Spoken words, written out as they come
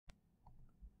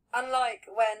Unlike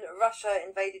when Russia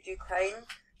invaded Ukraine,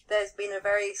 there's been a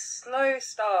very slow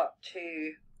start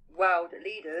to world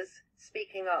leaders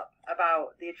speaking up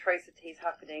about the atrocities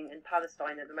happening in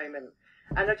Palestine at the moment.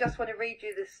 And I just want to read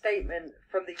you this statement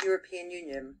from the European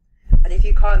Union. And if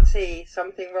you can't see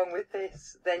something wrong with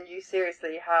this, then you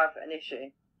seriously have an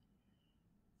issue.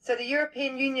 So the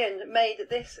European Union made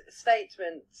this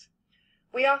statement: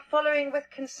 "We are following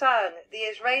with concern the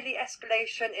Israeli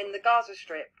escalation in the Gaza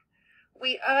Strip.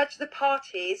 We urge the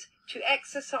parties to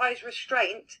exercise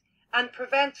restraint and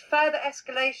prevent further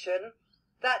escalation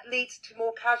that leads to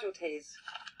more casualties."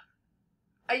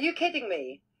 Are you kidding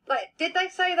me? Like, did they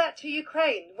say that to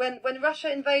Ukraine when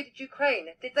Russia invaded Ukraine?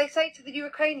 Did they say to the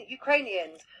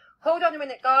Ukrainians, hold on a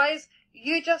minute, guys,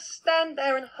 you just stand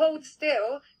there and hold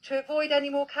still to avoid any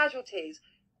more casualties?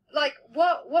 Like,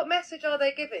 what message are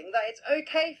they giving? That it's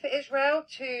okay for Israel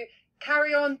to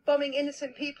carry on bombing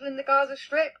innocent people in the Gaza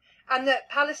Strip, and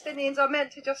that Palestinians are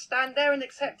meant to just stand there and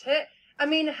accept it? I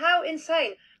mean, how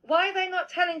insane. Why are they not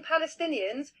telling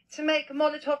Palestinians to make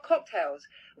Molotov cocktails?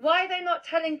 Why are they not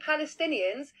telling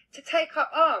Palestinians to take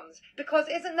up arms? Because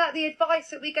isn't that the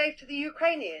advice that we gave to the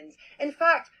Ukrainians? In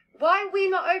fact, why are we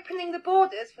not opening the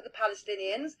borders for the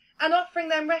Palestinians and offering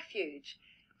them refuge?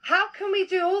 How can we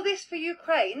do all this for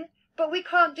Ukraine, but we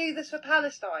can't do this for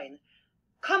Palestine?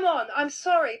 Come on, I'm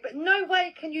sorry, but no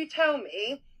way can you tell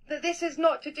me that this is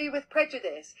not to do with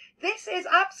prejudice. This is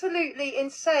absolutely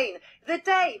insane. The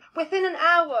day, within an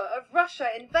hour of Russia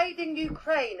invading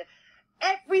Ukraine,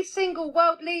 every single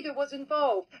world leader was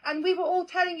involved, and we were all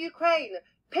telling Ukraine,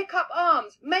 pick up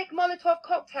arms, make Molotov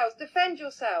cocktails, defend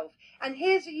yourself. And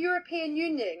here's the European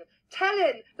Union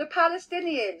telling the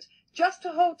Palestinians just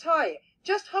to hold tight,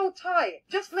 just hold tight,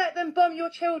 just let them bomb your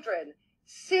children.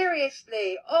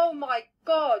 Seriously, oh my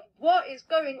God, what is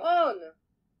going on?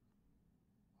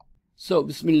 So,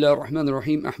 Bismillah ar-Rahman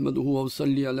ar-Rahim, Ahmaduhu wa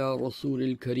salli ala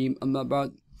Rasulil Kareem, amma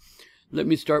ba'd. Let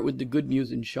me start with the good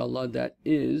news, inshallah, that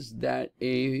is that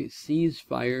a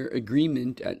ceasefire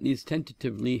agreement, at least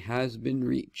tentatively, has been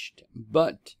reached.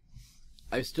 But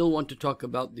I still want to talk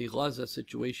about the Gaza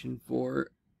situation for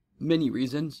many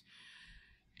reasons.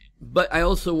 But I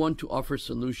also want to offer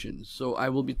solutions. So I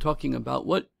will be talking about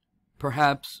what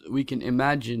perhaps we can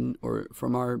imagine, or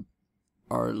from our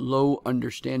low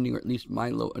understanding, or at least my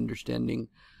low understanding,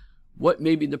 what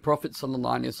maybe the Prophet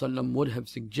ﷺ would have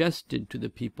suggested to the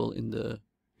people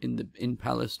in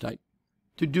Palestine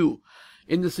to do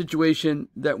in the situation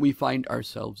that we find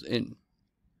ourselves in.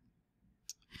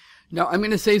 Now, I'm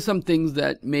going to say some things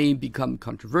that may become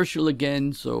controversial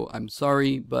again, so I'm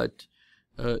sorry, but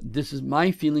this is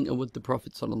my feeling of what the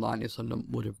Prophet ﷺ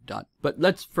would have done. But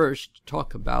let's first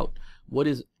talk about what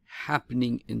is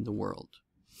happening in the world.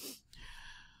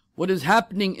 What is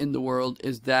happening in the world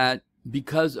is that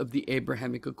because of the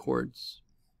Abrahamic Accords,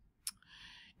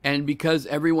 and because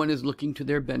everyone is looking to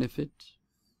their benefit,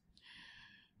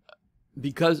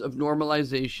 because of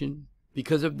normalization,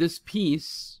 because of this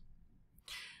peace,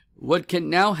 what can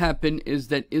now happen is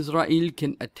that Israel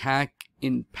can attack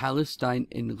in Palestine,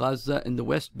 in Gaza, in the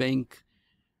West Bank,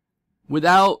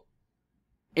 without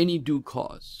any due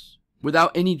cause,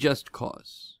 without any just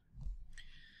cause.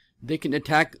 They can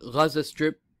attack Gaza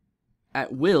Strip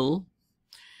at will,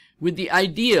 with the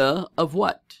idea of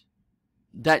what?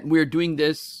 That we're doing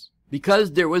this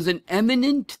because there was an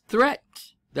imminent threat.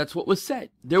 That's what was said.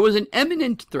 There was an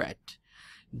imminent threat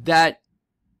that,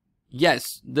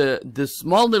 yes, the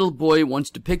small little boy wants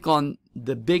to pick on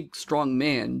the big strong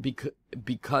man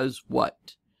because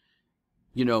what?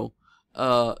 You know,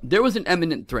 there was an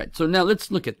imminent threat. So now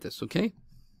let's look at this, okay?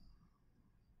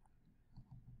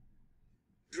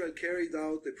 Israel carried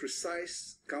out a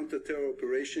precise counter-terror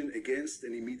operation against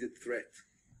an immediate threat.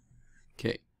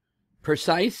 Okay.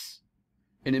 Precise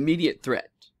and immediate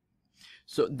threat.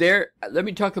 So let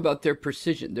me talk about their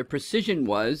precision. Their precision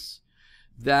was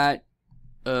that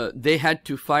they had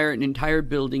to fire an entire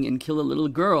building and kill a little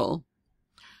girl.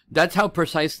 That's how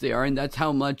precise they are, and that's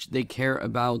how much they care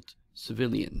about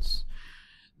civilians.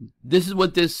 This is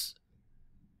what this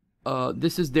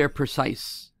is their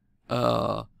precise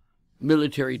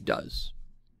military does.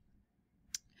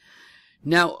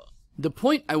 Now, the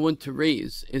point I want to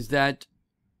raise is that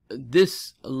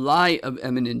this lie of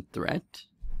imminent threat,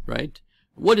 right?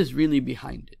 What is really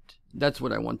behind it? That's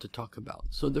what I want to talk about.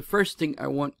 So the first thing I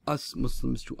want us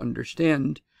Muslims to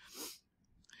understand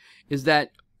is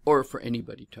that, or for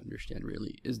anybody to understand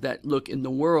really, is that, look, in the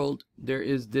world, there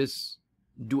is this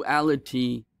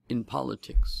duality in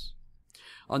politics.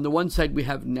 On the one side, we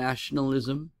have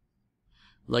nationalism.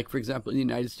 Like, for example, in the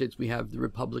United States, we have the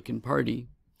Republican Party.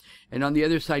 And on the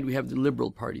other side, we have the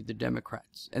Liberal Party, the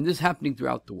Democrats. And this is happening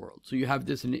throughout the world. So you have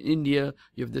this in India,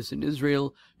 you have this in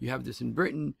Israel, you have this in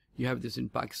Britain, you have this in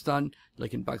Pakistan.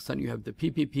 Like in Pakistan, you have the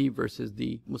PPP versus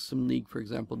the Muslim League, for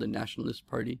example, the Nationalist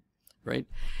Party, right?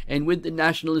 And with the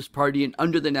Nationalist Party and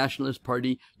under the Nationalist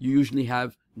Party, you usually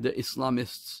have the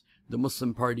Islamists, the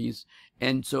Muslim parties.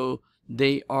 And so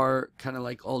they are kind of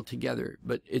like all together,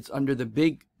 but it's under the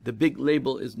big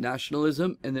label is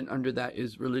nationalism, and then under that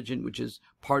is religion, which is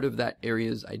part of that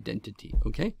area's identity,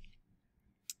 okay?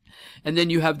 And then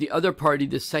you have the other party,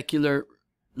 the secular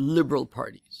liberal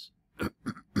parties.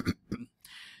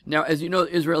 Now, as you know,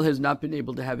 Israel has not been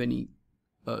able to have any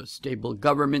stable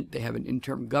government. They have an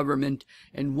interim government.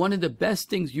 And one of the best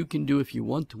things you can do if you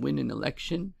want to win an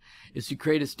election is to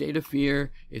create a state of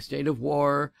fear, a state of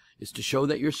war, is to show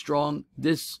that you're strong.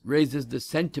 This raises the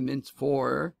sentiments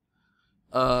for,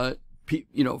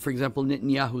 you know, for example,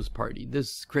 Netanyahu's party.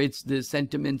 This creates the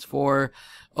sentiments for,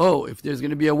 oh, if there's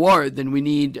going to be a war, then we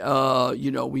need,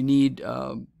 you know, we need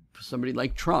somebody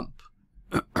like Trump.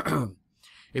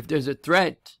 If there's a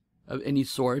threat of any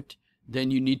sort,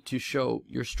 then you need to show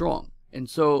you're strong. And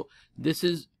so this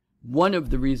is one of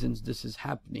the reasons this is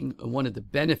happening, one of the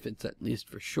benefits at least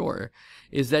for sure,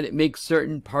 is that it makes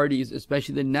certain parties,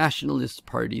 especially the nationalist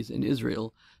parties in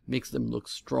Israel, makes them look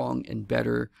strong and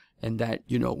better, and that,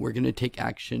 you know, we're going to take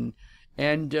action.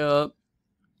 And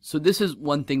so this is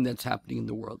one thing that's happening in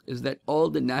the world, is that all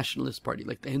the nationalist party,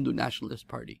 like the Hindu Nationalist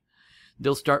Party,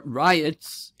 they'll start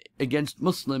riots against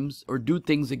Muslims or do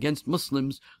things against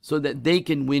Muslims so that they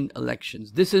can win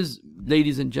elections. This is,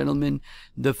 ladies and gentlemen,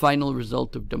 the final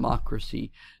result of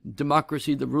democracy.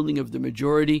 Democracy, the ruling of the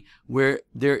majority, where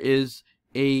there is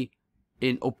an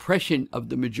oppression of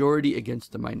the majority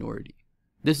against the minority.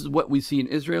 This is what we see in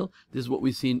Israel. This is what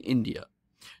we see in India.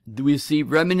 We see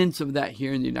remnants of that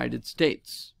here in the United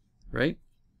States, right?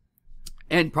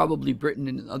 And probably Britain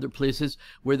and other places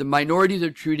where the minorities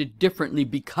are treated differently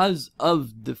because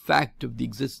of the fact of the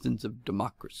existence of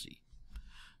democracy.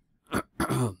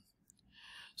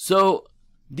 So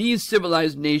these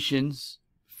civilized nations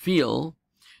feel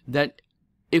that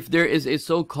if there is a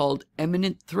so-called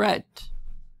imminent threat,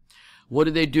 what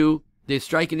do? They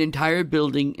strike an entire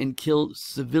building and kill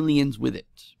civilians with it.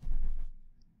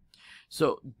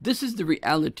 So this is the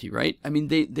reality, right? I mean,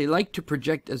 they like to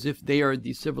project as if they are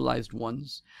the civilized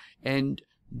ones, and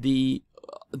the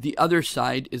other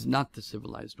side is not the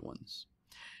civilized ones.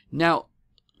 Now,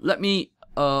 let me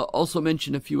also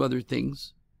mention a few other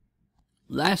things.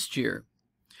 Last year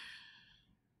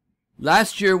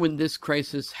when this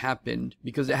crisis happened,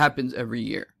 because it happens every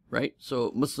year, right?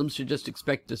 So Muslims should just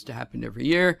expect this to happen every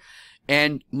year,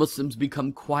 and Muslims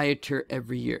become quieter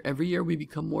every year. Every year we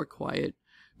become more quiet,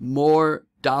 more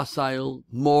docile,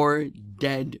 more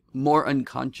dead, more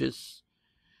unconscious.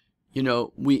 You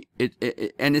know,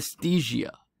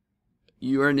 anesthesia.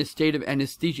 You are in a state of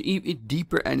anesthesia, even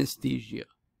deeper anesthesia.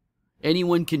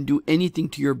 Anyone can do anything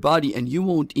to your body and you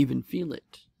won't even feel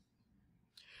it.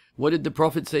 What did the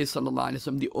Prophet say, sallallahu alaihi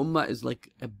wasallam? The ummah is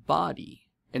like a body,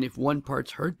 and if one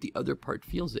part's hurt, the other part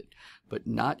feels it. But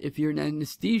not if you're in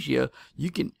anesthesia. You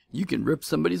can rip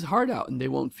somebody's heart out and they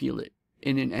won't feel it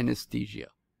in an anesthesia.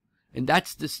 And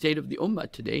that's the state of the ummah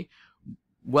today.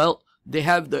 Well, they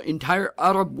have the entire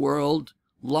Arab world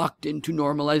locked into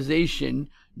normalization.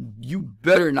 You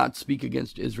better not speak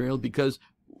against Israel because,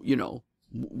 you know,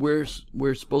 we're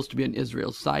supposed to be on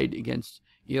Israel's side against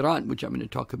Iran, which I'm going to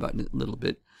talk about in a little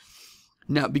bit.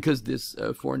 Now, because this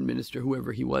foreign minister,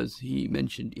 whoever he was, he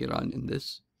mentioned Iran in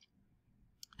this.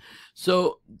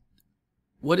 So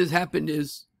what has happened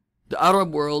is the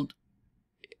Arab world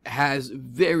has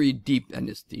very deep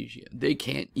anesthesia. They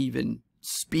can't even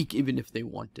speak even if they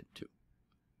wanted to,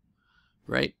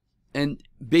 right? And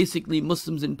basically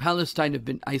Muslims in Palestine have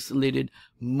been isolated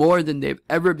more than they've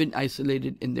ever been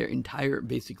isolated in their entire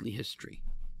basically history.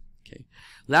 Okay.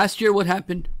 Last year what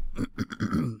happened?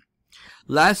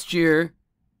 Last year,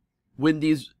 when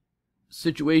these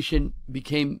situation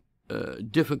became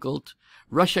difficult,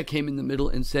 Russia came in the middle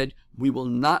and said, we will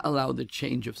not allow the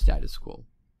change of status quo.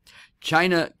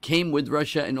 China came with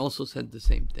Russia and also said the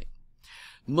same thing.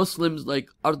 Muslims like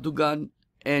Erdogan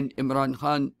and Imran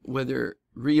Khan, whether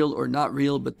real or not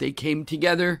real, but they came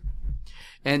together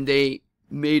and they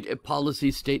made a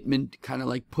policy statement kind of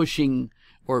like pushing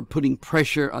or putting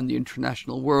pressure on the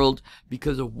international world.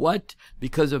 Because of what?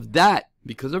 Because of that,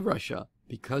 because of Russia,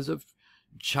 because of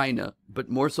China, but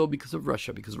more so because of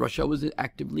Russia, because Russia was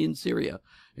actively in Syria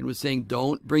and was saying,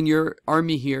 don't bring your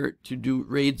army here to do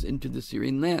raids into the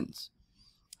Syrian lands.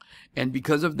 And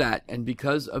because of that, and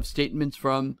because of statements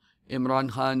from Imran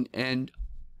Khan and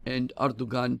and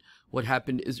Erdogan, what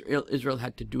happened is Israel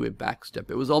had to do a backstep.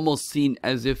 It was almost seen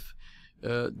as if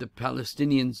the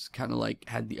Palestinians kind of like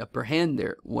had the upper hand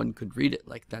there. One could read it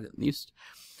like that at least.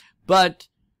 But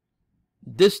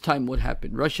this time what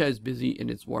happened? Russia is busy in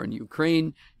its war in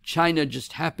Ukraine. China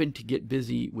just happened to get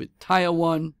busy with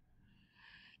Taiwan.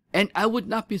 And I would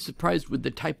not be surprised with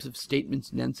the types of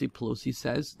statements Nancy Pelosi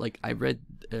says. Like I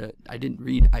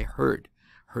heard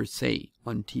her say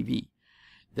on TV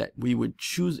that we would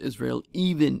choose Israel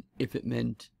even if it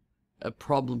meant a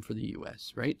problem for the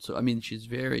U.S., right? So, I mean, she's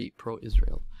very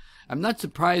pro-Israel. I'm not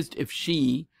surprised if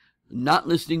she, not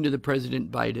listening to the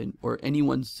President Biden or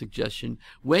anyone's suggestion,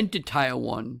 went to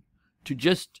Taiwan to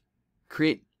just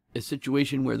create a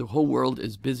situation where the whole world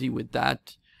is busy with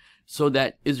that so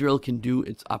that Israel can do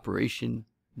its operation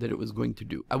that it was going to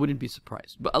do. I wouldn't be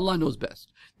surprised, but Allah knows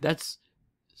best. That's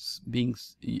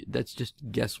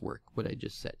just guesswork, what I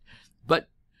just said. But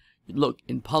look,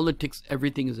 in politics,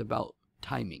 everything is about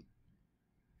timing,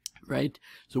 right?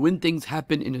 So when things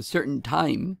happen in a certain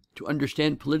time, to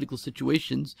understand political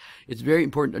situations, it's very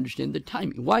important to understand the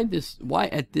timing. Why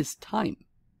at this time?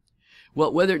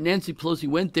 Well, whether Nancy Pelosi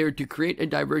went there to create a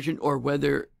diversion or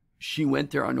whether she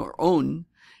went there on her own,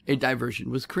 a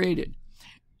diversion was created.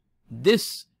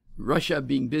 This Russia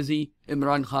being busy,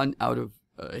 Imran Khan out of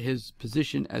his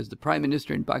position as the prime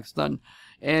minister in Pakistan,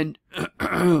 and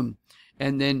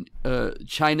and then the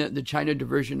China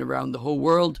diversion around the whole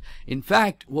world. In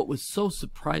fact, what was so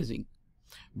surprising,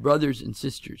 brothers and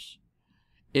sisters,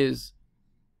 is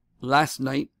last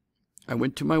night I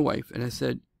went to my wife and I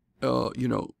said, you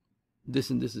know,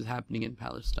 this and this is happening in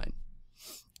Palestine.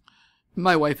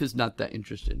 My wife is not that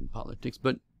interested in politics,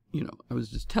 but you know, I was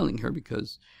just telling her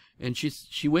because, and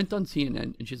she went on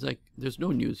CNN and she's like, there's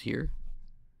no news here.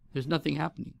 There's nothing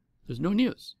happening. There's no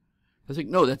news. I was like,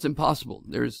 no, that's impossible.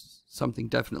 There's something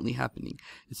definitely happening.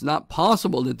 It's not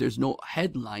possible that there's no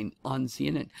headline on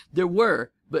CNN. There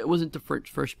were, but it wasn't the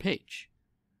first page.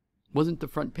 It wasn't the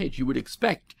front page. You would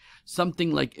expect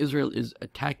something like Israel is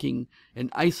attacking an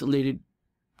isolated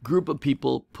group of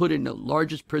people put in the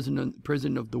largest prison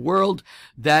of the world,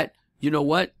 that, you know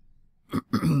what,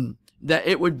 that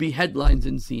it would be headlines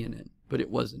in CNN, but it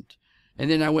wasn't. And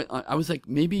then I was like,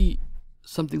 maybe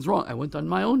something's wrong. I went on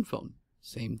my own phone.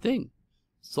 Same thing.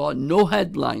 Saw no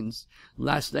headlines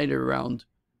last night at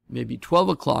maybe 12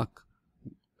 o'clock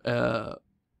for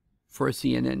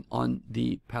CNN on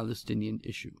the Palestinian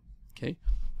issue. Okay.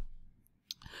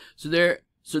 So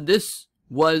this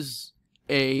was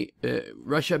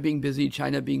Russia being busy,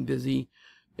 China being busy,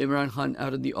 Imran Khan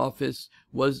out of the office.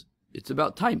 It's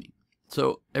about timing.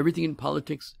 So everything in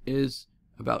politics is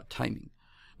about timing.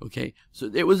 Okay. So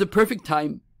it was a perfect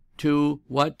time to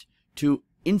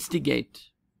instigate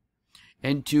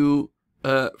and to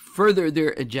further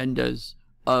their agendas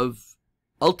of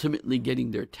ultimately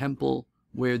getting their temple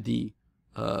where the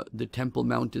Temple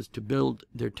Mount is, to build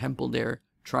their temple there,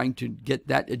 trying to get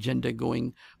that agenda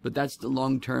going. But that's the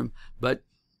long term. But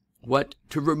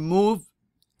to remove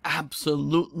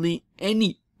absolutely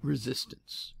any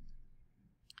resistance.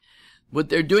 What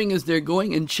they're doing is they're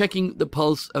going and checking the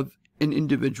pulse of an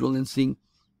individual and seeing,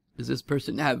 does this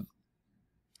person have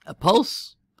a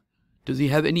pulse? Does he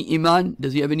have any iman?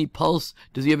 Does he have any pulse?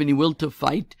 Does he have any will to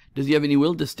fight? Does he have any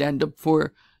will to stand up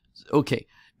for? Okay,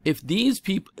 if these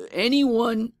people,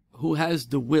 anyone who has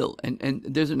the will, and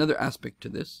there's another aspect to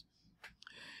this,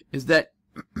 is that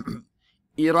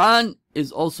Iran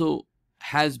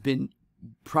has been,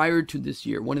 prior to this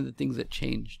year, one of the things that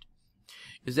changed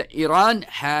is that Iran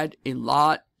had a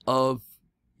lot of,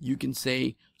 you can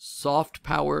say, soft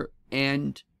power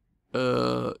and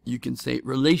you can say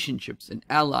relationships and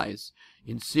allies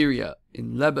in Syria,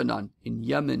 in Lebanon, in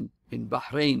Yemen, in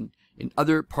Bahrain, in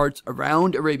other parts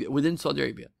around Arabia, within Saudi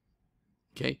Arabia.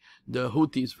 Okay, the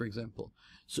Houthis, for example.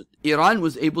 So Iran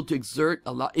was able to exert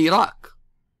a lot. Iraq,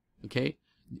 okay,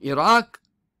 Iraq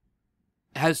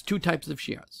has two types of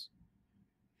Shias.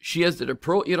 Shias that are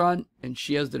pro-Iran and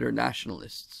Shias that are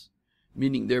nationalists,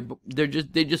 meaning they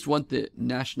just want the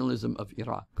nationalism of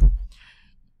Iraq.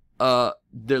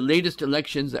 The latest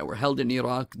elections that were held in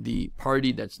Iraq, the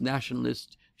party that's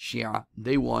nationalist Shia,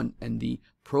 they won, and the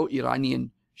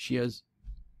pro-Iranian Shias,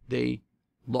 they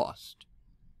lost.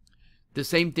 The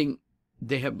same thing,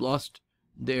 they have lost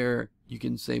their, you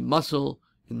can say, muscle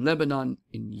in Lebanon,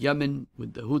 in Yemen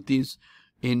with the Houthis,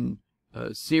 in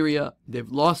Syria.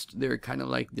 They've lost their kind of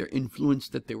like their influence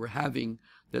that they were having,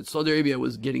 that Saudi Arabia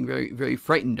was getting very, very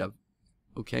frightened of.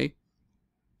 Okay?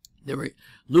 They were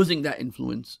losing that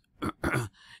influence,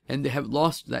 and they have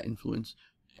lost that influence.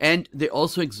 And they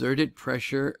also exerted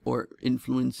pressure or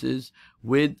influences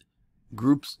with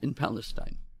groups in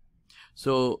Palestine.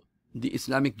 So the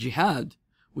Islamic Jihad,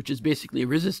 which is basically a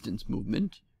resistance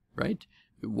movement, right?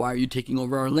 Why are you taking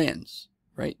over our lands,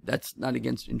 right? That's not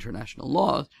against international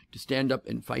law to stand up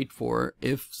and fight for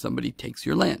if somebody takes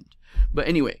your land. But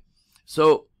anyway,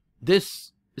 so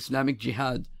this Islamic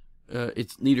Jihad,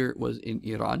 its leader was in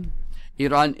Iran.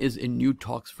 Iran is in new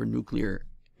talks for nuclear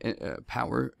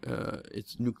power.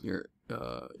 It's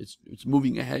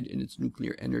moving ahead in its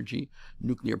nuclear energy,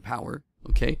 nuclear power.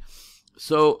 Okay,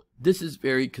 so this is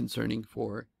very concerning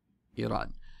for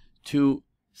Iran. To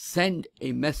send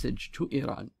a message to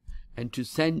Iran and to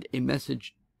send a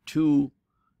message to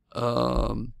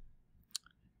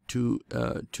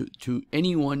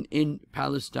anyone in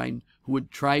Palestine who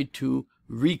would try to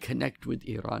reconnect with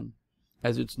Iran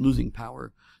as it's losing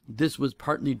power. This was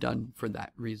partly done for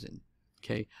that reason,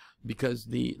 okay? Because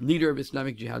the leader of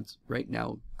Islamic Jihad right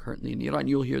now, currently in Iran,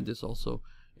 you'll hear this also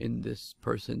in this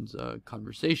person's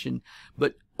conversation,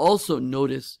 but also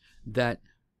notice that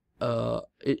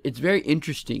it's very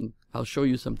interesting. I'll show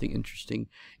you something interesting,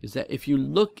 is that if you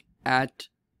look at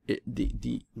it,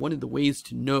 one of the ways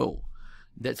to know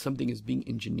that something is being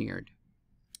engineered,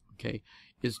 okay,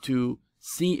 is to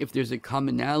see if there's a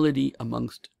commonality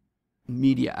amongst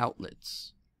media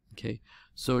outlets. Okay,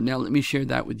 so now let me share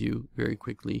that with you very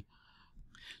quickly.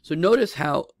 So notice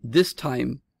how this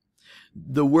time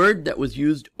the word that was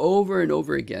used over and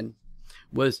over again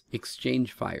was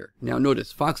exchange fire. Now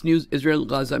notice, Fox News, Israel,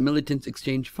 Gaza militants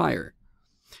exchange fire.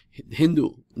 The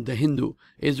Hindu,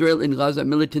 Israel and Gaza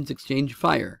militants exchange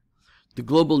fire. The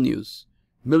Global News,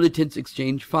 militants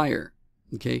exchange fire.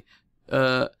 Okay,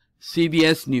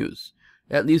 CBS News,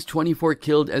 at least 24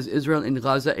 killed as Israel and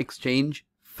Gaza exchange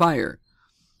fire.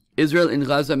 Israel and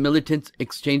Gaza militants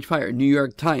exchange fire. New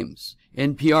York Times,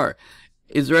 NPR,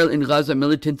 Israel and Gaza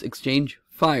militants exchange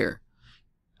fire.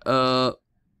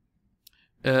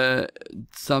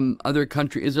 Some other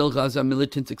country, Israel, Gaza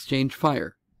militants exchange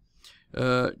fire.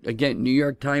 Again, New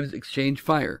York Times exchange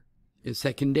fire is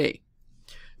second day.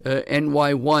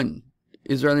 NY1,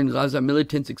 Israel and Gaza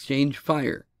militants exchange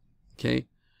fire. Okay.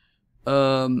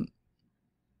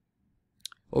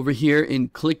 Over here in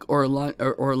Click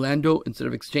Orlando, instead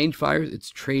of exchange fires, it's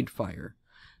trade fire.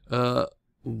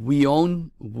 WION,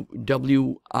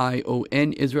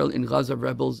 W-I-O-N, Israel and Gaza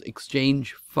rebels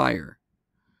exchange fire.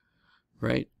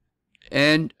 Right?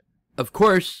 And, of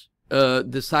course,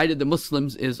 the side of the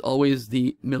Muslims is always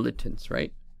the militants,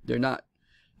 right? They're not,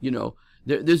 you know,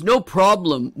 there's no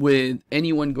problem with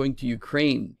anyone going to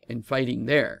Ukraine and fighting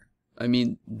there. I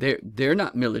mean, they're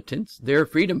not militants, they're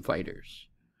freedom fighters.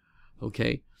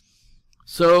 Okay,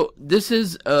 so this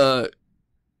is as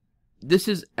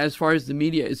far as the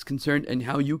media is concerned, and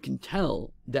how you can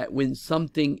tell that when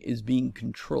something is being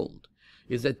controlled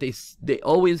is that they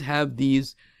always have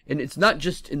these, and it's not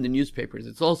just in the newspapers,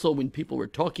 it's also when people were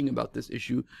talking about this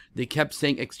issue, they kept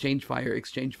saying exchange fire,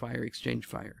 exchange fire, exchange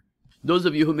fire. Those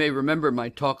of you who may remember my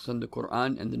talks on the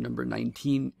Quran and the number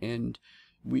 19, and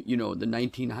you know, the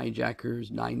 19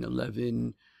 hijackers,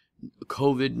 9/11,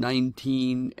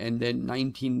 COVID-19, and then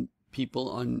 19 people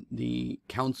on the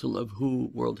Council of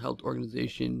WHO, World Health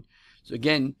Organization. So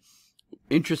again,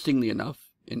 interestingly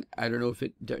enough, and I don't know if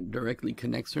it directly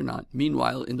connects or not,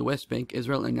 meanwhile, in the West Bank,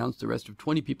 Israel announced the arrest of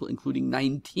 20 people, including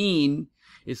 19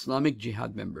 Islamic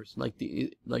Jihad members. Like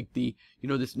the you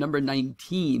know, this number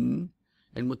 19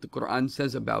 and what the Quran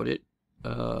says about it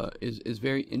is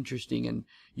very interesting, and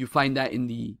you find that in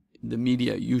the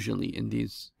media usually in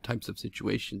these types of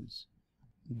situations.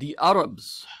 The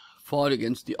Arabs fought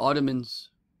against the Ottomans,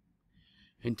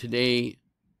 and today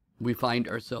we find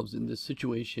ourselves in this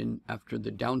situation after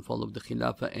the downfall of the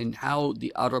Khilafah, and how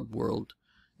the Arab world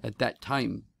at that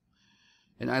time,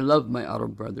 and I love my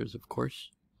Arab brothers, of course,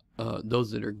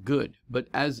 those that are good, but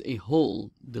as a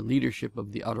whole, the leadership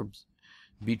of the Arabs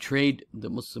betrayed the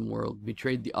Muslim world,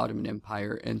 betrayed the Ottoman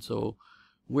Empire, and so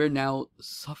we're now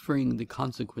suffering the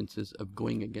consequences of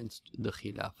going against the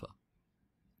Khilafah.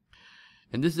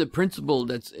 And this is a principle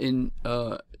that's in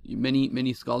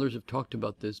many scholars have talked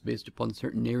about this based upon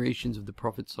certain narrations of the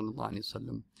Prophet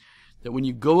ﷺ, that when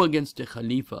you go against a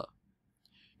Khalifa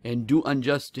and do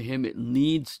unjust to him, it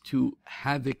leads to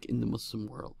havoc in the Muslim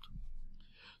world.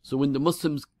 So when the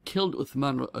Muslims killed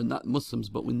Uthman, not Muslims,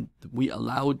 but when we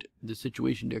allowed the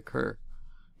situation to occur,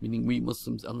 meaning we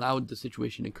Muslims allowed the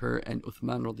situation to occur, and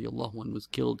Uthman radiallahu anhu was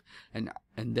killed, and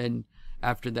then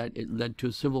after that it led to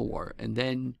a civil war, and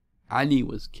then Ali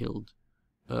was killed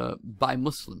by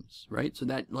Muslims, right? So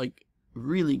that like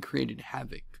really created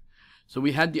havoc. So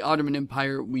we had the Ottoman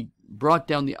Empire, we brought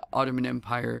down the Ottoman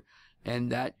Empire,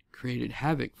 and that created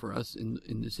havoc for us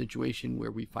in the situation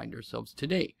where we find ourselves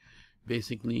today.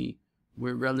 Basically,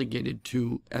 we're relegated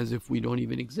to as if we don't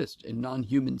even exist, a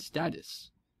non-human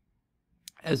status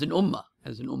as an ummah,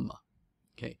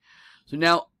 Okay, so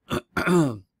now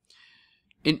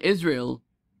in Israel,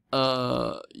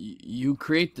 you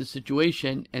create the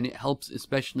situation, and it helps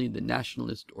especially the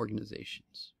nationalist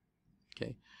organizations.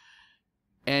 Okay,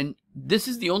 and this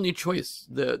is the only choice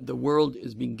the world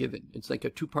is being given. It's like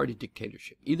a two-party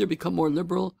dictatorship. Either become more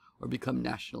liberal or become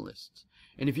nationalists.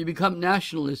 And if you become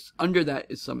nationalists, under that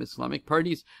is some Islamic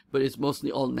parties, but it's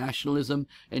mostly all nationalism.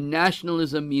 And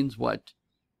nationalism means what?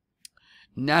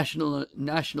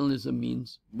 Nationalism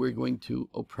means we're going to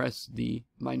oppress the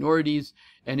minorities,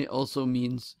 and it also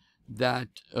means that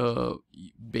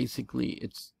basically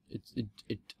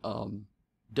it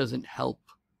doesn't help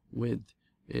with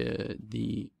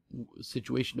the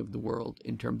situation of the world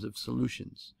in terms of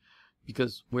solutions,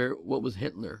 because what was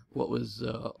Hitler? What was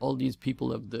all these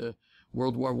people of the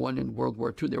World War I and World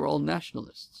War II? They were all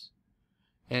nationalists,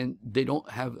 and they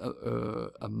don't have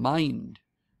a mind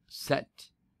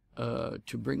set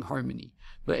to bring harmony.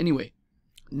 But anyway,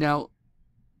 now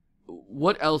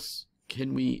what else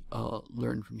can we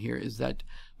learn from here is that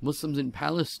Muslims in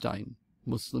Palestine,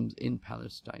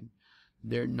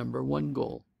 their number one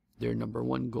goal, and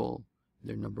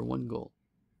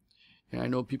I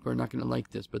know people are not going to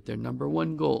like this, but their number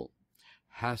one goal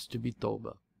has to be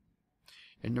Tawbah.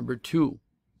 And number two,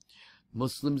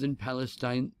 Muslims in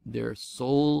Palestine, their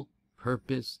sole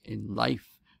purpose in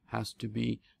life has to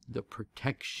be the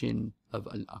protection of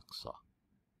Al-Aqsa.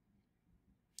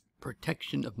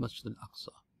 Protection of Masjid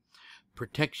Al-Aqsa.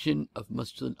 Protection of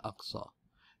Masjid Al-Aqsa.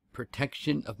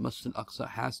 Protection of Masjid Al-Aqsa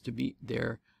has to be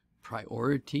their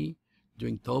priority.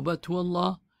 Doing Tawbah to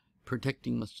Allah,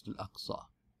 protecting Masjid Al-Aqsa.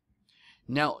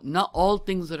 Now, not all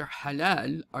things that are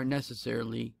halal are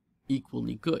necessarily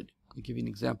equally good. I'll give you an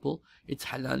example. It's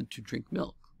halal to drink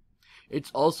milk. It's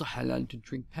also halal to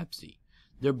drink Pepsi.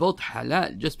 They're both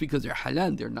halal. Just because they're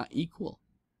halal, they're not equal.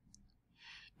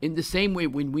 In the same way,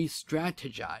 when we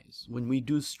strategize, when we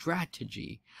do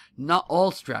strategy, not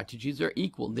all strategies are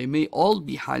equal. They may all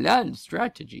be halal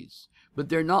strategies, but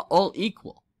they're not all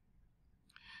equal.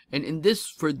 And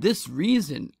for this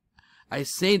reason, I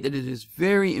say that it is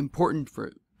very important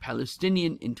for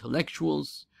Palestinian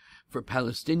intellectuals, for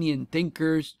Palestinian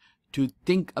thinkers, to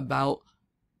think about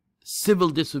civil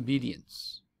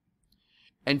disobedience.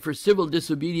 And for civil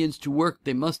disobedience to work,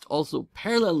 they must also,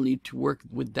 parallelly to work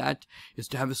with that, is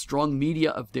to have a strong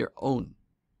media of their own.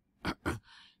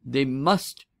 They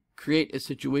must create a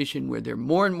situation where there are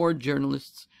more and more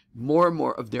journalists, more and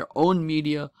more of their own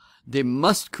media. They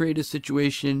must create a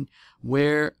situation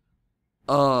where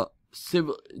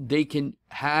they can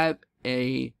have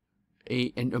a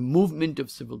movement of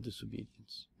civil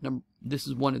disobedience. Now, this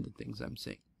is one of the things I'm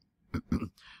saying.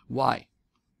 Why?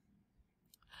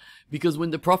 Because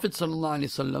when the Prophet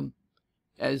ﷺ,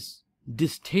 as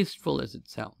distasteful as it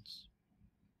sounds,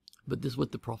 but this is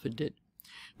what the Prophet did.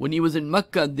 When he was in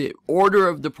Mecca, the order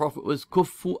of the Prophet was,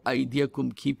 Kuffu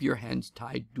aydiyakum, keep your hands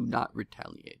tied, do not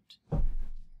retaliate.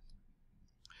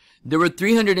 There were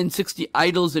 360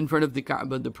 idols in front of the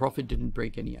Kaaba. The Prophet didn't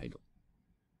break any idol.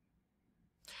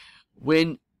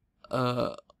 When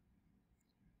Abu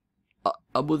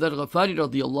Dhar Ghafari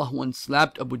radiallahu anhu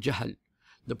slapped Abu Jahl,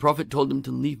 the Prophet told him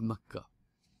to leave Mecca.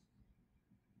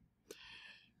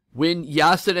 When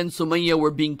Yasir and Sumayya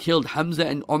were being killed, Hamza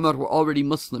and Umar were already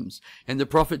Muslims, and the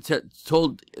Prophet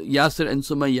told Yasir and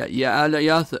Sumayya, Ya ala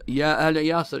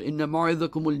Yasir, inna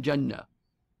ma'idhakumul Jannah.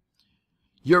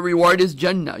 Your reward is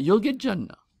Jannah. You'll get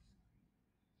Jannah.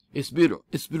 Isbiru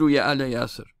ya ala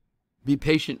Yasir. Be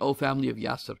patient, O family of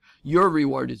Yasir. Your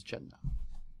reward is Jannah.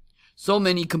 So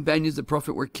many companions of the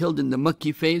Prophet were killed in the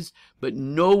Makki phase, but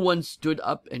no one stood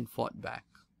up and fought back.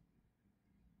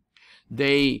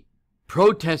 They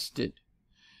protested.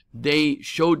 They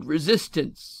showed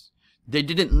resistance. They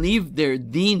didn't leave their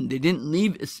deen. They didn't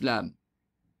leave Islam.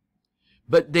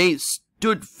 But they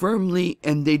stood firmly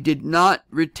and they did not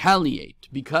retaliate,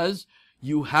 because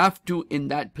you have to, in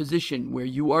that position where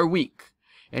you are weak,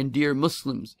 and dear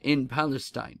Muslims in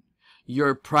Palestine,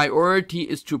 your priority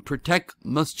is to protect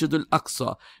Masjid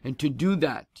al-Aqsa, and to do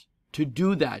that,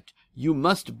 you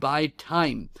must buy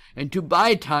time. And to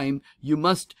buy time, you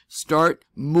must start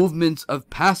movements of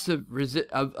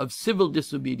of civil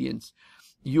disobedience.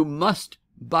 You must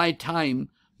buy time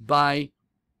by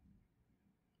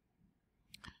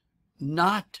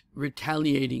not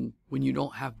retaliating when you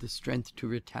don't have the strength to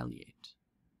retaliate.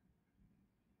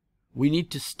 We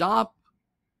need to stop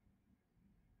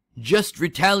just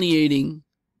retaliating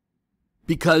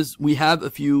because we have a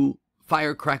few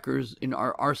firecrackers in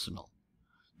our arsenal.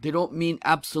 They don't mean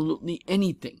absolutely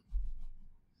anything.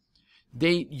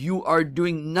 You are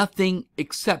doing nothing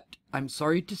except, I'm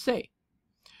sorry to say,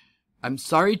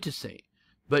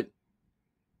 but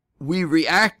we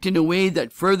react in a way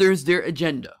that furthers their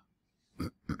agenda.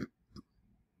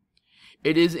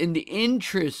 It is in the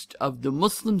interest of the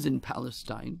Muslims in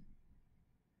Palestine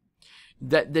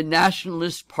that the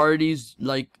nationalist parties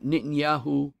like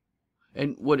Netanyahu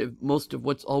and most of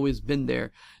what's always been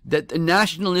there, that the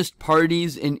nationalist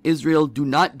parties in Israel do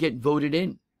not get voted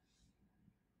in.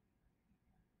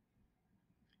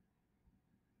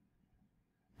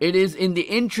 It is in the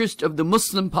interest of the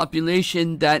Muslim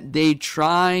population that they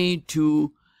try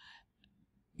to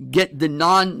get the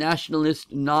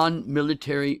non-nationalist,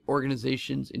 non-military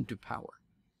organizations into power.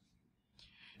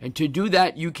 And to do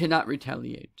that, you cannot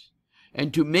retaliate.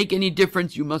 And to make any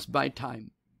difference, you must buy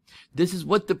time. This is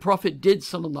what the Prophet did,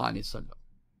 sallallahu alaihi wasallam.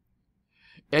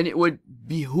 And it would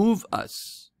behoove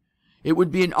us, it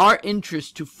would be in our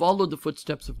interest to follow the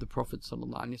footsteps of the Prophet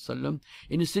sallallahu alaihi wasallam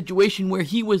in a situation where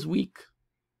he was weak.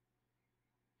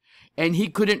 And he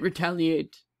couldn't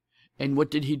retaliate. And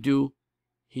what did he do?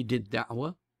 He did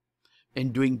da'wah.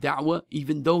 And doing da'wah,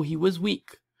 even though he was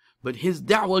weak. But his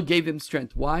da'wah gave him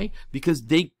strength. Why? Because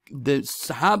the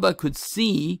Sahaba could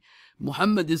see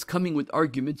Muhammad is coming with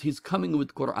arguments. He's coming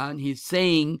with Quran. He's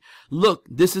saying, look,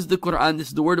 this is the Quran. This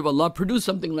is the word of Allah. Produce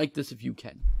something like this if you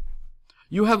can.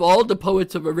 You have all the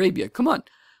poets of Arabia. Come on.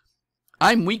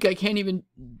 I'm weak. I can't even,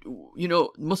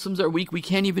 Muslims are weak. We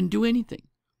can't even do anything.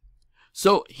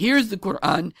 So here's the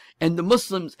Quran, and the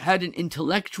Muslims had an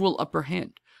intellectual upper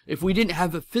hand. If we didn't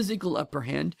have a physical upper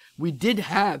hand, we did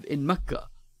have in Mecca.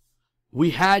 We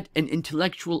had an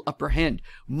intellectual upper hand.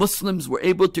 Muslims were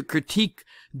able to critique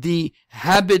the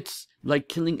habits like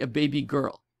killing a baby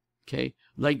girl, okay,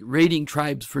 like raiding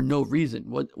tribes for no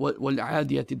reason.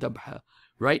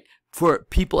 Right? For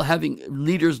people having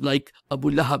leaders like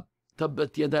Abu Lahab,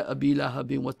 Tabbat yada Abi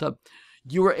Lahabin wa tab.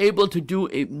 You were able to do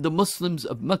the Muslims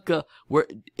of Mecca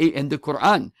and the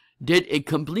Quran did a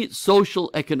complete social,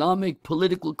 economic,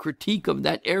 political critique of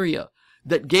that area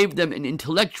that gave them an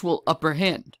intellectual upper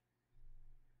hand.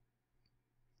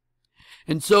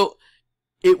 And so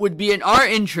it would be in our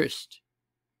interest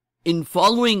in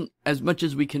following as much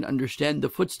as we can understand the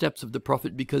footsteps of the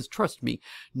Prophet, because trust me,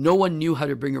 no one knew how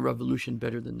to bring a revolution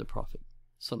better than the Prophet.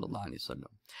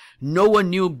 No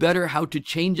one knew better how to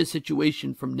change a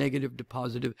situation from negative to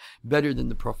positive better than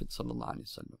the Prophet.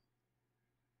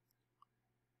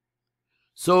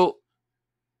 So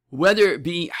whether it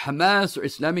be Hamas or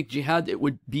Islamic Jihad, it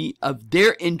would be of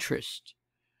their interest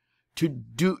to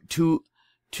do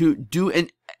an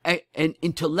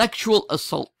intellectual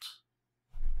assault,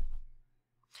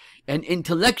 an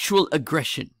intellectual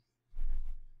aggression,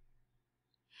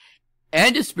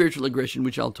 and a spiritual aggression,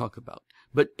 which I'll talk about.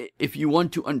 But if you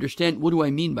want to understand, what do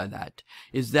I mean by that?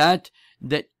 Is that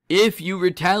if you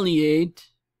retaliate,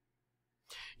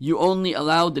 you only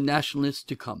allow the nationalists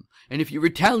to come. And if you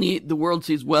retaliate, the world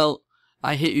says, well,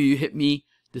 I hit you, you hit me.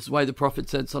 This is why the Prophet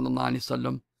said, sallallahu alaihi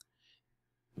wasallam,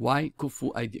 why?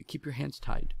 Kufu aydi, keep your hands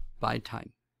tied, buy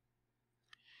time.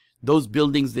 Those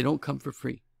buildings, they don't come for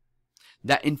free.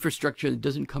 That infrastructure, it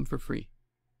doesn't come for free.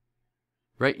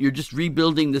 Right? You're just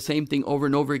rebuilding the same thing over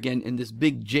and over again in this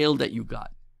big jail that you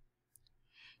got.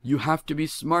 You have to be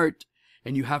smart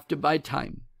and you have to buy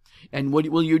time. And what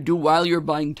will you do while you're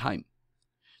buying time?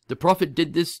 The Prophet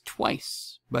did this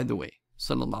twice, by the way,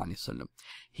 sallallahu alaihi wasallam.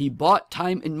 He bought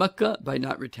time in Mecca by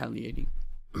not retaliating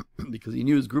because he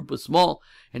knew his group was small,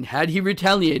 and had he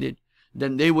retaliated,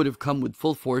 then they would have come with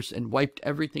full force and wiped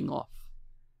everything off.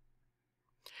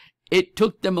 It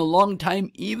took them a long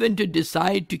time even to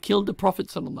decide to kill the Prophet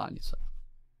sallallahu alaihi wasallam,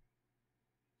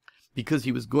 because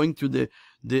he was going through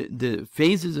the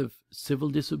phases of civil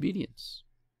disobedience.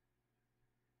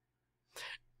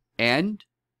 And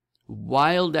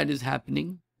while that is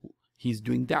happening, he's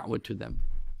doing da'wah to them.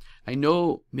 I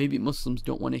know maybe Muslims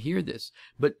don't want to hear this,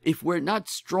 but if we're not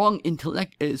strong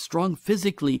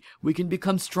physically, we can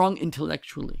become strong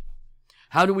intellectually.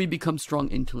 How do we become strong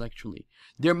intellectually?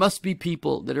 There must be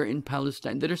people that are in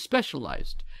Palestine that are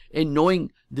specialized in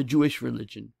knowing the Jewish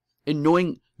religion, in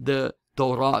knowing the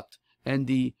Torah and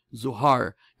the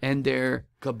Zohar and their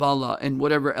Kabbalah and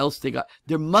whatever else they got.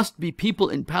 There must be people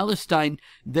in Palestine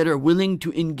that are willing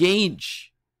to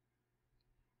engage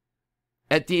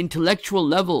at the intellectual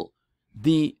level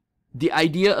the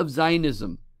idea of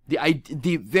Zionism. There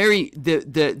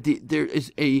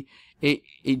is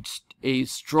a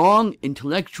strong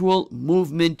intellectual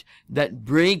movement that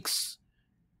breaks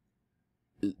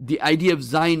the idea of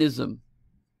Zionism.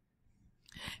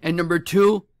 And number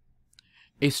two,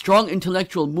 a strong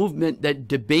intellectual movement that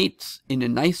debates in a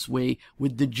nice way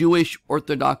with the Jewish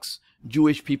Orthodox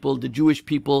Jewish people, the Jewish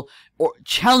people, or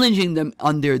challenging them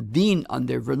on their deen, on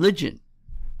their religion.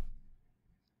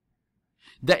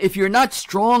 That if you're not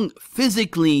strong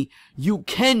physically, you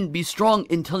can be strong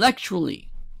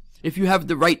intellectually. If you have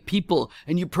the right people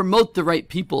and you promote the right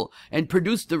people and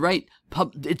produce the right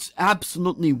it's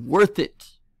absolutely worth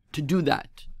it to do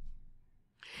that.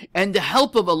 And the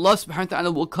help of Allah subhanahu wa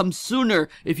ta'ala will come sooner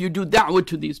if you do da'wah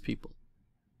to these people.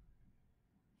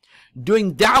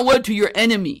 Doing da'wah to your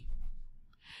enemy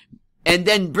and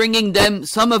then bringing them,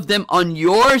 some of them on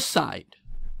your side.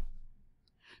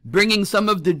 Bringing some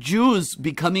of the Jews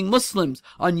becoming Muslims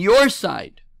on your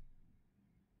side.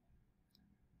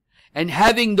 And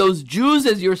having those Jews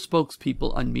as your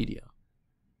spokespeople on media.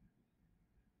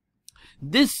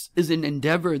 This is an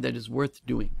endeavor that is worth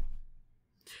doing.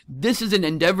 This is an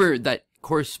endeavor that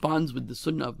corresponds with the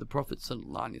sunnah of the Prophet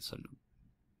ﷺ.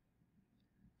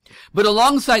 But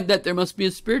alongside that, there must be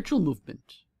a spiritual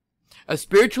movement, a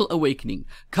spiritual awakening,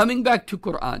 coming back to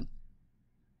Quran.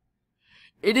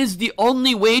 It is the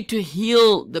only way to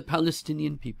heal the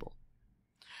Palestinian people.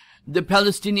 The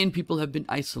Palestinian people have been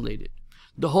isolated.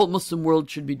 The whole Muslim world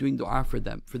should be doing dua for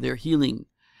them, for their healing.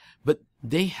 But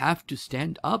they have to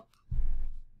stand up.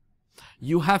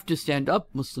 You have to stand up,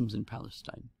 Muslims in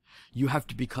Palestine. You have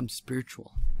to become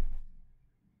spiritual.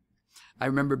 I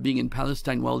remember being in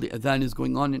Palestine while the adhan is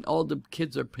going on and all the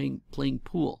kids are playing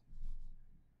pool.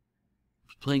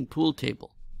 Playing pool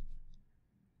table.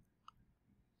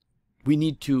 We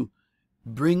need to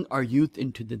bring our youth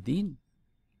into the deen.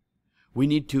 We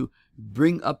need to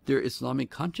bring up their Islamic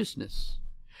consciousness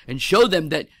and show them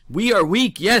that we are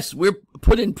weak. Yes, we're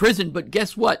put in prison, but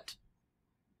guess what?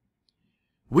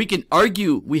 We can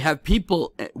argue. We have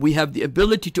people, we have the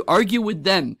ability to argue with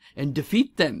them and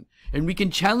defeat them. And we can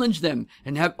challenge them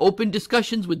and have open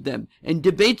discussions with them and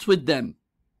debates with them.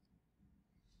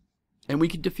 And we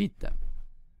can defeat them.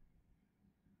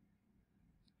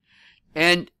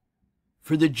 And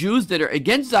for the Jews that are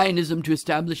against Zionism to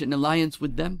establish an alliance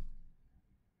with them.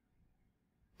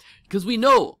 Because we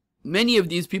know many of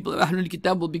these people of Ahlul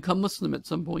Kitab will become Muslim at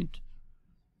some point.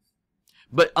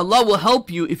 But Allah will help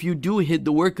you if you do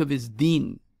the work of His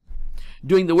deen.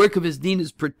 Doing the work of His deen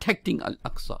is protecting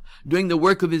Al-Aqsa. Doing the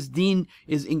work of His deen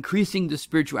is increasing the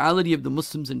spirituality of the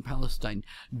Muslims in Palestine.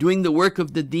 Doing the work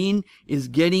of the deen is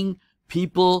getting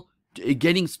people,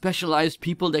 getting specialized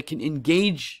people that can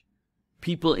engage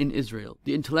people in Israel,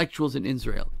 the intellectuals in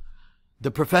Israel,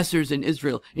 the professors in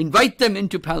Israel. Invite them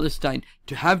into Palestine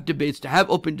to have debates, to have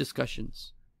open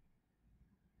discussions.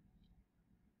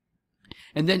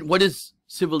 And then what is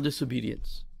civil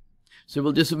disobedience?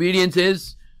 Civil disobedience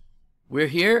is, we're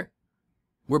here,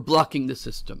 we're blocking the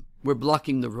system, we're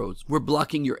blocking the roads, we're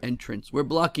blocking your entrance, we're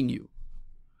blocking you.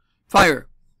 Fire,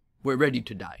 we're ready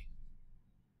to die.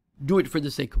 Do it for the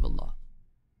sake of Allah.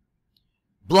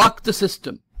 Block the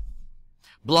system,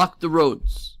 block the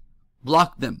roads,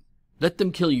 block them, let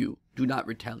them kill you, do not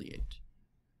retaliate.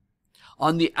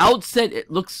 On the outset,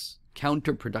 it looks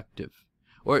counterproductive,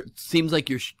 or it seems like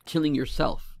you're killing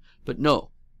yourself, but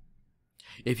no.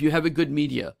 If you have a good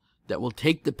media that will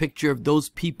take the picture of those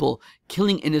people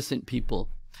killing innocent people,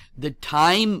 the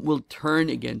time will turn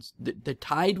against, the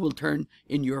tide will turn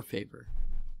in your favor.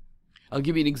 I'll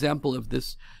give you an example of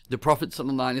this. The Prophet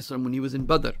ﷺ, when he was in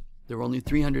Badr, there were only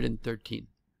 313.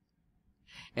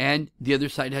 And the other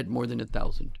side had more than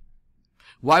 1,000.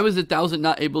 Why was 1,000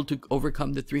 not able to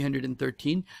overcome the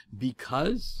 313?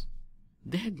 Because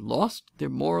they had lost their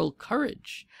moral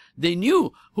courage. They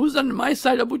knew, who's on my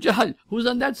side, Abu Jahl? Who's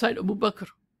on that side, Abu Bakr?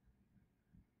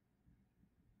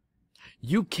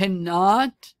 You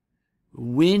cannot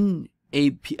win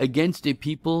against a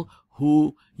people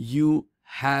who you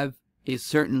have a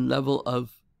certain level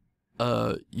of,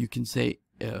 you can say,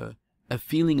 a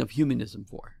feeling of humanism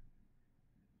for.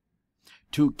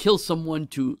 To kill someone,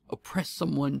 to oppress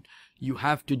someone, you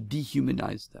have to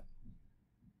dehumanize them.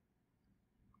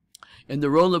 And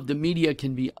the role of the media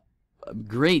can be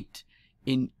great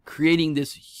in creating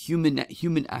this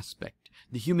human aspect.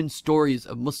 The human stories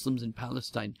of Muslims in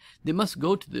Palestine. They must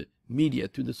go to the media,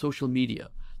 through the social media.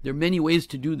 There are many ways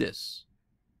to do this.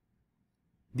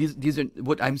 These are,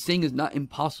 what I'm saying is not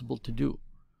impossible to do.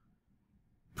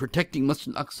 Protecting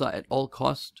Masjid al-Aqsa at all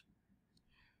cost.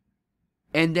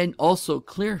 And then also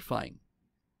clarifying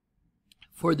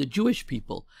for the Jewish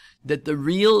people that the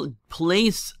real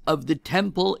place of the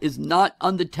temple is not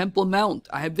on the Temple Mount.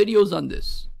 I have videos on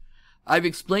this. I've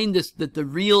explained this, that the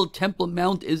real Temple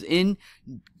Mount is in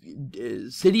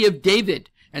city of David.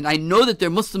 And I know that there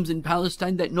are Muslims in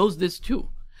Palestine that knows this too.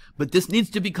 But this needs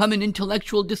to become an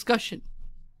intellectual discussion.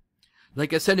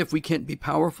 Like I said, if we can't be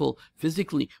powerful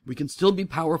physically, we can still be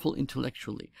powerful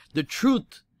intellectually. The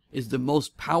truth is the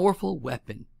most powerful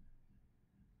weapon.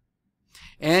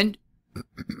 And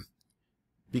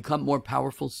become more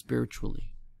powerful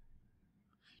spiritually.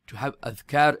 To have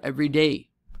adhkar every day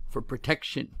for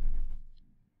protection.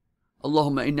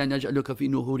 Allahumma inna naj'aluka fi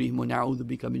nuhurihim wa na'udhu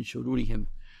bika min shururihim.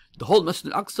 The whole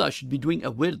Masjid al-Aqsa should be doing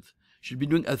a wird, should be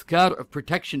doing adhkar of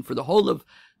protection for the whole of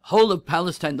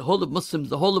Palestine, the whole of Muslims,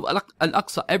 the whole of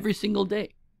Al-Aqsa every single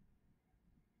day.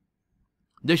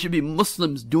 There should be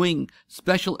Muslims doing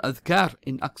special adhkar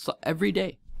in Aqsa every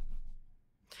day.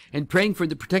 And praying for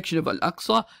the protection of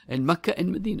Al-Aqsa and Mecca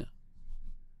and Medina.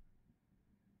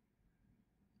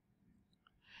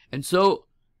 And so,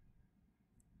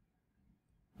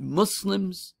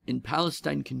 Muslims in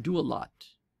Palestine can do a lot.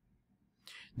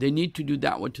 They need to do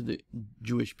da'wah to the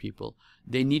Jewish people.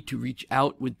 They need to reach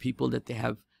out with people that they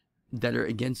have that are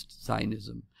against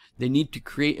Zionism. They need to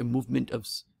create a movement of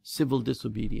civil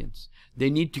disobedience. They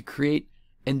need to create,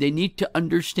 and they need to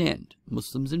understand,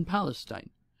 Muslims in Palestine,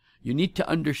 you need to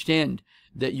understand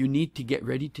that you need to get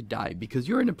ready to die because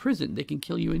you're in a prison. They can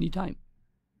kill you anytime.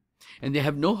 And they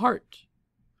have no heart.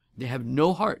 They have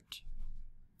no heart.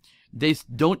 They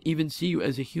don't even see you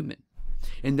as a human.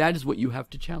 And that is what you have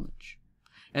to challenge.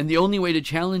 And the only way to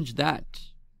challenge that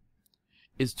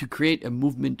is to create a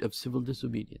movement of civil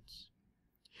disobedience.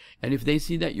 And if they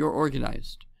see that you're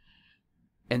organized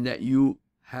and that you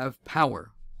have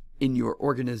power in your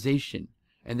organization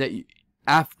and that you,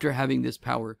 after having this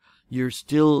power, you're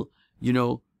still,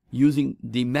 using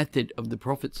the method of the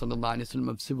Prophet ﷺ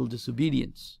of civil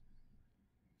disobedience,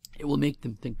 it will make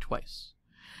them think twice.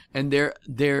 And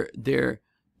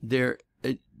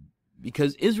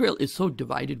because Israel is so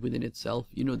divided within itself,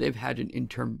 they've had an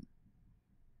interim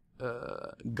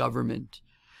government.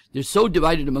 They're so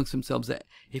divided amongst themselves that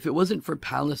if it wasn't for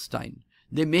Palestine,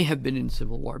 they may have been in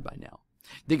civil war by now.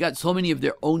 They got so many of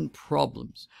their own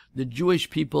problems. The Jewish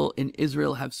people in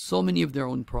Israel have so many of their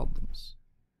own problems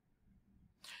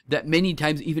that many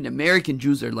times even American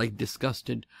Jews are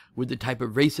disgusted with the type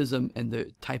of racism and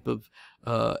the type of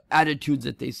attitudes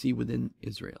that they see within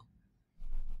Israel.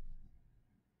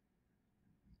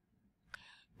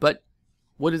 But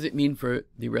what does it mean for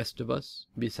the rest of us,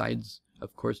 besides,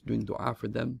 of course, doing dua for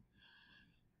them?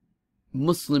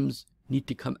 Muslims need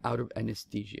to come out of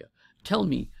anesthesia. Tell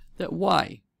me that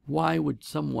why would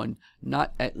someone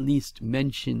not at least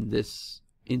mention this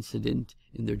incident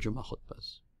in their Jummah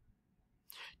khutbahs?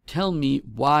 Tell me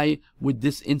why would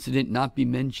this incident not be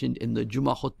mentioned in the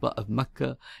Jummah khutbah of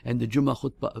Mecca and the Jummah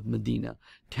khutbah of Medina?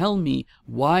 Tell me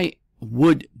why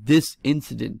would this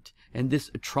incident and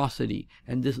this atrocity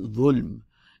and this dhulm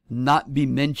not be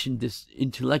mentioned, this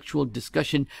intellectual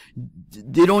discussion?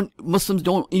 Muslims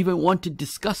don't even want to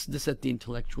discuss this at the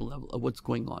intellectual level of what's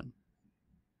going on.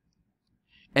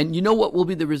 And you know what will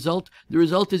be the result? The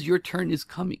result is your turn is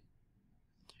coming.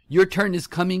 Your turn is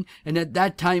coming, and at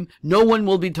that time, no one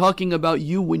will be talking about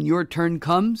you when your turn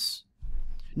comes.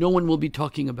 No one will be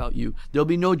talking about you. There'll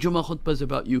be no Jummah khutbahs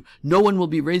about you. No one will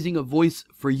be raising a voice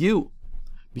for you.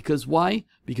 Because why?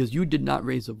 Because you did not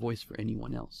raise a voice for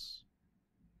anyone else.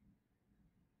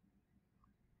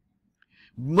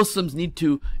 Muslims need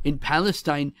to, in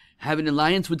Palestine, have an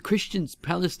alliance with Christians,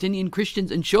 Palestinian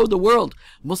Christians, and show the world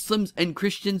Muslims and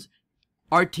Christians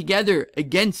are together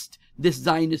against this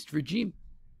Zionist regime.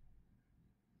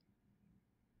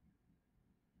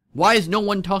 Why is no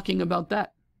one talking about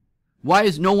that? Why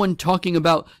is no one talking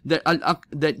about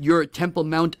that your Temple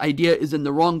Mount idea is in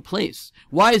the wrong place?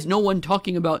 Why is no one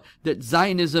talking about that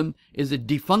Zionism is a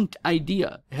defunct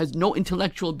idea? It has no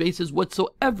intellectual basis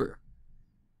whatsoever.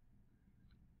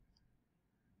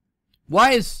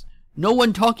 Why is no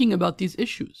one talking about these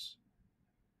issues?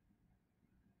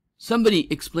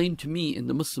 Somebody explained to me in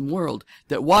the Muslim world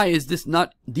that why is this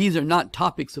not, these are not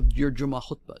topics of your Jummah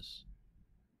khutbahs.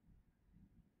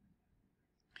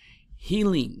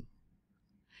 Healing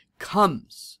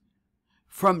comes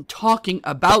from talking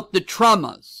about the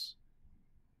traumas.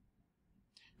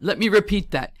 Let me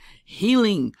repeat that.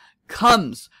 Healing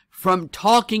comes from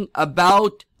talking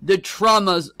about the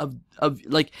traumas of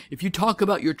if you talk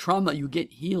about your trauma, you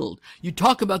get healed. You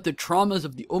talk about the traumas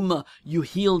of the ummah, you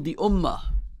heal the ummah.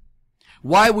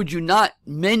 Why would you not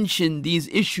mention these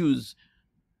issues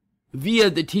via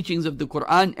the teachings of the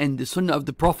Quran and the Sunnah of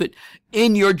the Prophet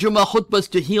in your Jummah khutbahs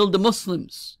to heal the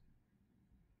Muslims?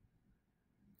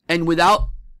 And without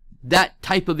that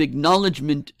type of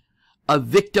acknowledgement of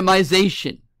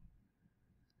victimization,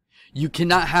 you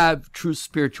cannot have true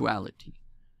spirituality.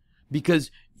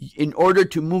 Because in order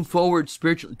to move forward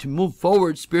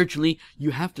spiritually,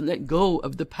 you have to let go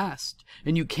of the past.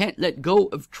 And you can't let go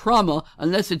of trauma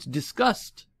unless it's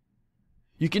discussed.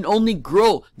 You can only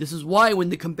grow. This is why when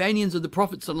the companions of the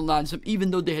Prophet ﷺ,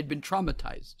 even though they had been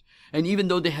traumatized, and even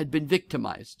though they had been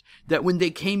victimized, that when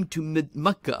they came to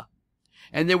Mecca,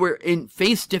 and they were in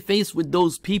face to face with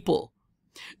those people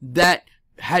that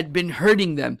had been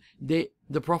hurting them, the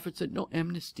Prophet said, no,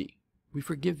 amnesty, we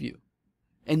forgive you.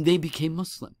 And they became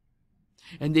Muslim.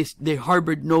 And they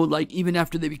harbored no, like, even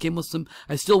after they became Muslim,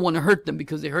 I still want to hurt them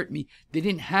because they hurt me. They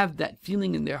didn't have that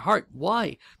feeling in their heart.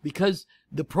 Why? Because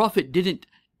the Prophet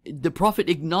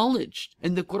acknowledged,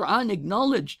 and the Quran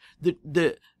acknowledged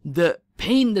the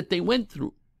pain that they went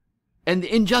through and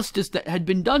the injustice that had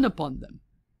been done upon them.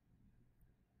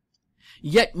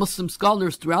 Yet Muslim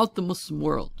scholars throughout the Muslim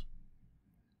world,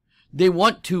 they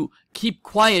want to keep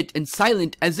quiet and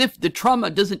silent as if the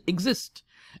trauma doesn't exist,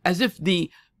 as if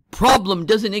the problem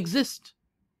doesn't exist.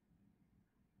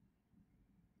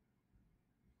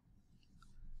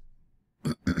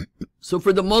 So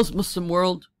for the most Muslim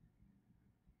world,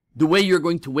 the way you're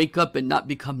going to wake up and not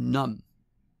become numb,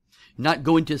 not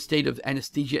go into a state of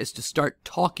anesthesia, is to start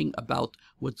talking about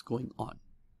what's going on.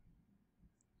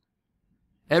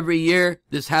 Every year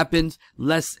this happens,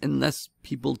 less and less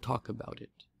people talk about it.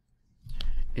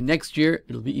 And next year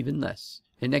it'll be even less.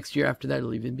 And next year after that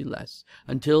it'll even be less.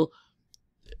 Until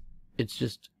it's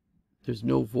just, there's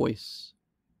no voice.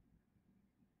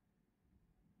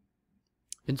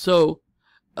 And so,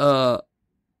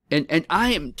 and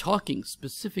I am talking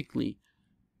specifically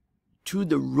to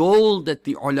the role that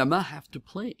the ulama have to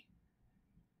play.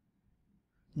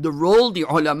 The role the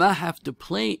ulama have to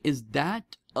play is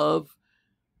that of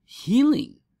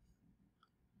healing,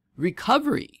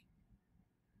 recovery,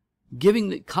 giving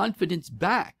the confidence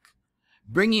back,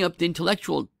 bringing up the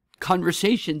intellectual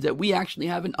conversations that we actually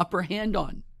have an upper hand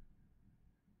on.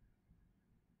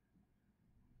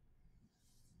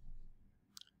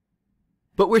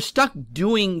 But we're stuck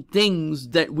doing things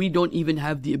that we don't even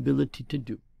have the ability to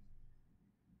do,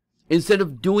 instead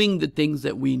of doing the things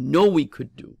that we know we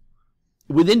could do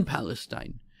within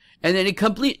Palestine, and then a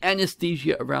complete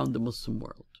anesthesia around the Muslim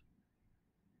world.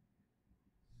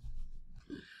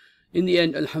 In the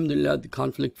end, alhamdulillah, the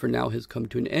conflict for now has come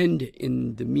to an end.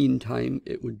 In the meantime,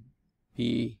 it would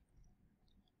be,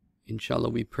 inshallah,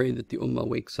 we pray that the Ummah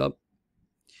wakes up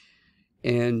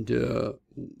and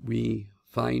we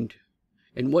find,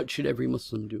 and what should every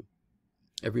Muslim do?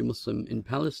 Every Muslim in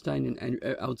Palestine and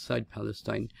outside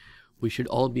Palestine, we should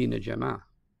all be in a jama'ah.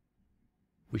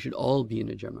 We should all be in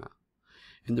a jama'ah.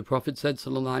 And the Prophet said,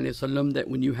 sallallahu alaihi wasallam, that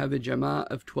when you have a jama'ah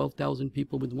of 12,000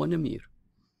 people with one Amir,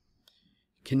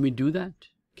 can we do that?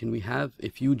 Can we have a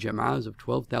few jama'ahs of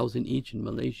 12,000 each in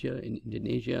Malaysia, in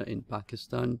Indonesia, in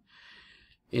Pakistan,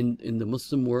 in the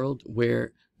Muslim world,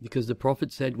 where, because the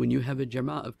Prophet said, when you have a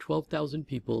jama'ah of 12,000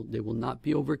 people, they will not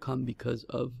be overcome because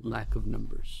of lack of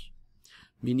numbers.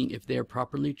 Meaning, if they are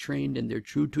properly trained and they're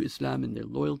true to Islam and they're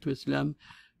loyal to Islam,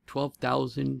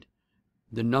 12,000,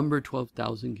 the number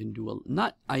 12,000 can do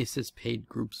not ISIS paid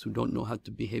groups who don't know how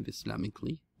to behave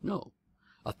Islamically. No.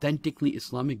 Authentically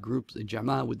Islamic groups, a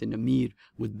jama'ah with an Amir,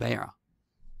 with bay'ah.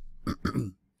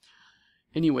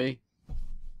 Anyway,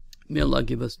 may Allah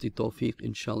give us the tawfiq,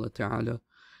 inshallah ta'ala,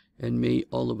 and may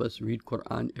all of us read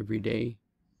Quran every day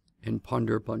and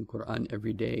ponder upon Quran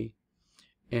every day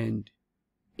and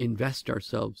invest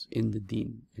ourselves in the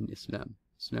deen, in Islam.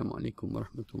 Assalamu alaikum wa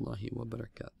rahmatullahi wa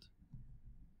barakatuh.